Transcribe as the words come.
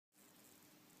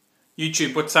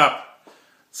YouTube, what's up?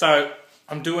 So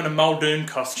I'm doing a Muldoon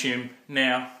costume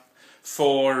now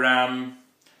for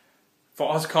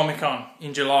Oz Comic Con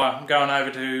in July. I'm going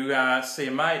over to see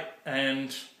a mate,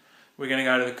 and we're going to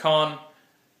go to the con.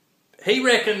 He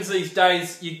reckons these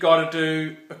days you got to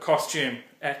do a costume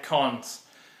at cons.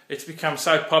 It's become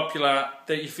so popular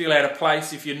that you feel out of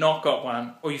place if you've not got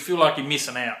one, or you feel like you're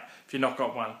missing out if you've not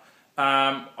got one.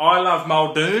 I love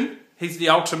Muldoon. He's the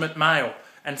ultimate male,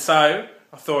 and so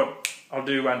I thought I'll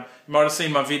do one. You might have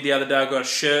seen my vid the other day. I got a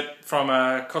shirt from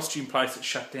a costume place that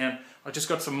shut down. I just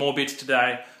got some more bits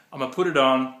today. I'm going to put it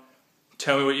on.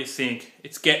 Tell me what you think.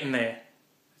 It's getting there.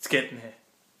 It's getting there.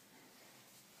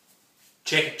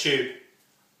 Check it, tube.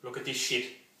 Look at this shit.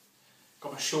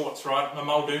 Got my shorts, right? My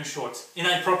Muldoon shorts. In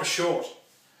a proper short.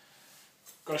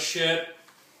 Got a shirt.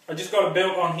 I just got a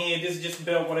belt on here. This is just a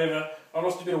belt, whatever. I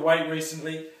lost a bit of weight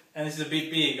recently, and this is a bit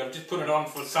big. I've just put it on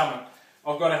for summer.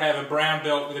 I've got to have a brown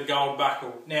belt with a gold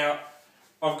buckle. Now,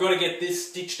 I've got to get this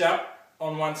stitched up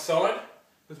on one side.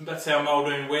 That's how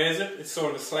Muldoon wears it. It's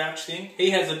sort of a slouch thing.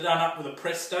 He has it done up with a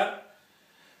press stud.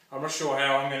 I'm not sure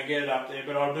how I'm going to get it up there,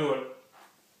 but I'll do it.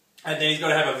 And then he's got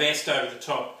to have a vest over the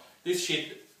top. This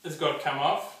shit has got to come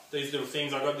off. These little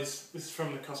things. I got this is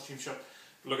from the costume shop.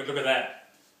 Look at that.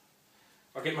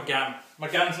 I'll get my gun. My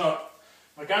gun's not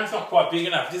quite big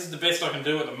enough. This is the best I can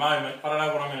do at the moment. I don't know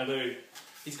what I'm going to do.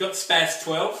 He's got Spaz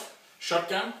 12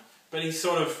 shotgun, but he's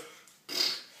got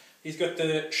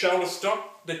the shoulder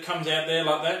stock that comes out there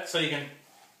like that, so you can,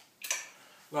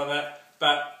 like that,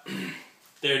 but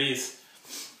there it is.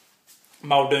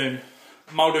 Muldoon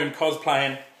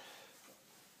cosplaying.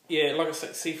 Yeah, like I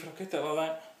said, see if I get that like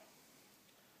that.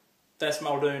 That's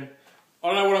Muldoon. I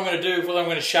don't know what I'm going to do, whether I'm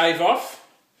going to shave off,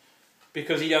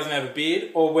 because he doesn't have a beard,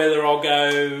 or whether I'll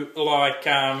go like,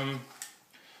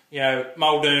 you know,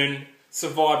 Muldoon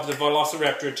survived the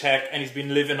velociraptor attack and he's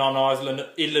been living on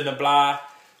Isla Blah,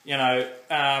 you know,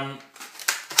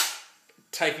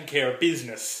 taking care of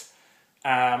business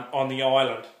on the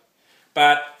island.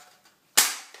 But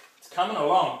it's coming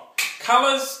along.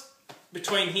 Colours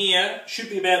between here should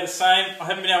be about the same. I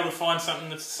haven't been able to find something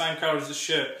that's the same colour as the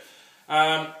shirt.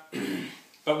 But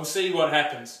we'll see what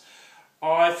happens.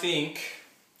 I think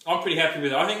I'm pretty happy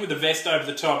with it. I think with the vest over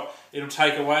the top, it'll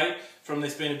take away from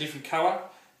this being a different colour.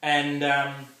 And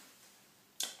I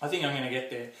think I'm going to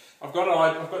get there. I've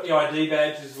got the ID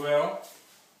badge as well.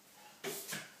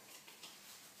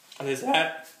 There's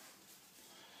that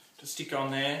to stick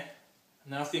on there.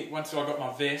 And then I think once I've got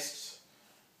my vest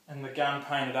and the gun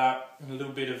painted up and a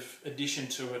little bit of addition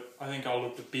to it, I think I'll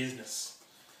look the business.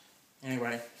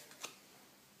 Anyway,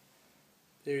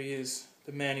 there he is,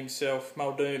 the man himself,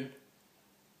 Muldoon.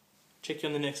 Check you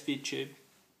on the next vid, tube.